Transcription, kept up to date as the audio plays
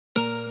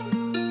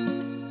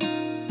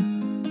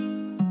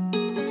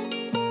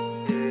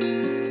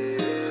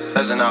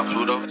Passing out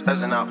Pluto,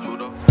 passing out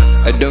Pluto.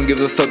 I don't give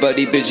a fuck about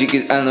these bitches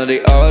cause I know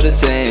they all the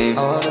same.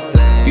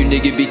 You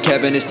niggas be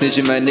capping and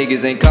snitching, my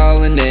niggas ain't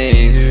calling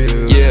names.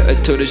 Yeah, I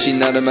told her she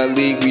not in my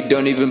league, we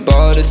don't even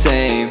ball the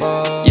same.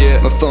 Yeah,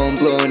 my phone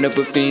blowing up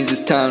with fiends, it's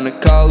time to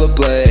call a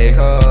play.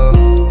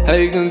 How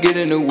you gon' get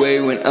in the way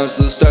when I'm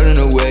still starting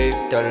a wave?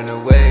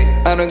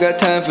 I don't got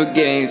time for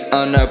games,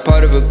 I'm not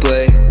part of a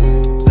play.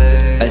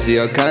 I see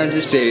all kinds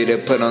of shade, I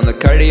put on the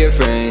Cartier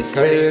frames.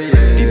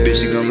 These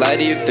bitches gon' lie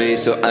to your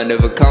face, so I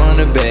never call on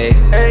a bae.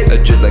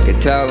 I drip like a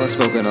towel, I'm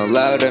smoking all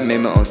loud, I made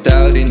my own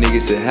style, these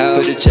niggas said how.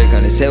 Put a check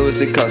on his head, what's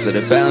the cost of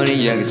the bounty?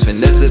 Youngest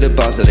finesse of the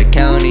boss of the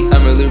county.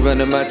 I'm really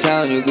running my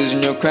town, you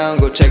losing your crown,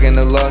 go checking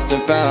the lost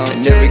and found. I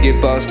never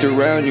get bossed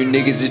around, you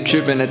niggas is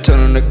tripping, I told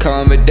them to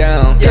calm it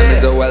down.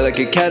 Diamonds all white like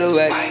a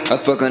Cadillac, I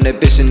fuck on that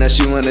bitch and now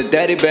she want a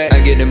daddy back.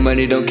 I'm getting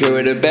money, don't care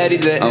where the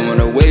baddies at. I'm on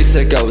a waist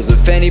like I was a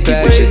fanny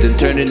pack. Shit done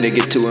turned a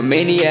nigga to a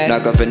maniac.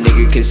 Knock off a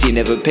nigga cause he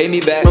never pay me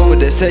back. Bro, what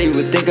that say, you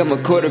would think I'm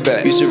a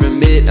quarterback. You should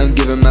admit, I'm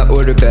giving my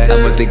order back.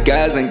 I'm with the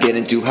guys, I'm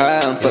getting too high.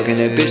 I'm fucking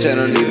that bitch, I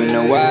don't even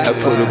know why. I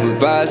pulled up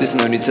with vibes, there's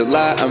no need to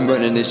lie. I'm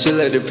running this shit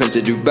like the Prince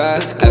of Dubai.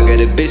 I got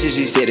a bitch and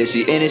she said that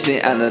she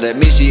innocent. I know that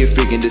means she a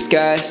freak in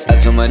disguise. I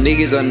told my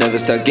niggas I'll never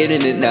start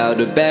getting it now.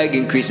 The bag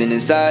increasing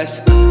in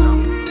size.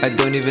 I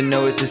don't even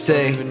know what to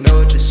say.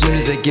 As soon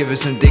as I give her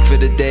some dick for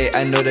the day,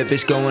 I know that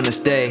bitch gon' wanna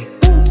stay.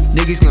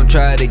 Niggas gon'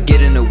 try to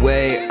get in the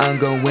way, I'm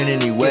gon' win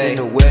anyway.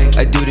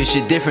 I do this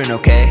shit different,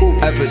 okay?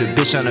 I put a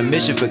bitch on a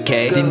mission for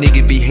K. These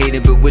niggas be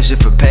hating but wishing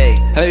for pay.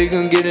 How you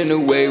gon' get in the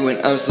way when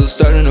I'm still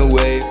starting a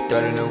wave?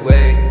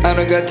 I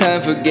don't got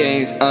time for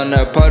games, I'm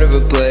not part of a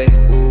play.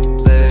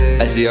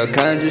 I see all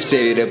kinds of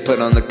shade, I put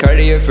on the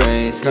Cartier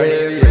frames.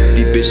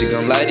 These bitches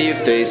gon' lie to your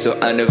face, so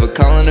I never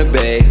call on a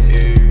bae.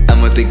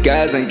 I'm with the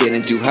guys, I'm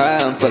getting too high.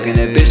 I'm fucking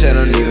that bitch, I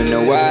don't even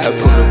know why. I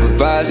pulled up with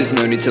vibes, there's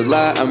no need to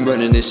lie. I'm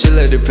running this shit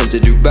like the Prince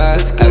of Dubai.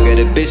 I got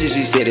a bitch and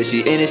she said that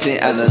she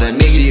innocent. I know that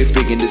means she a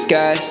freak in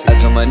disguise. I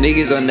told my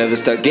niggas I'll never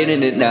start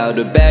getting it now.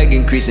 The bag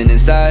increasing in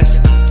size.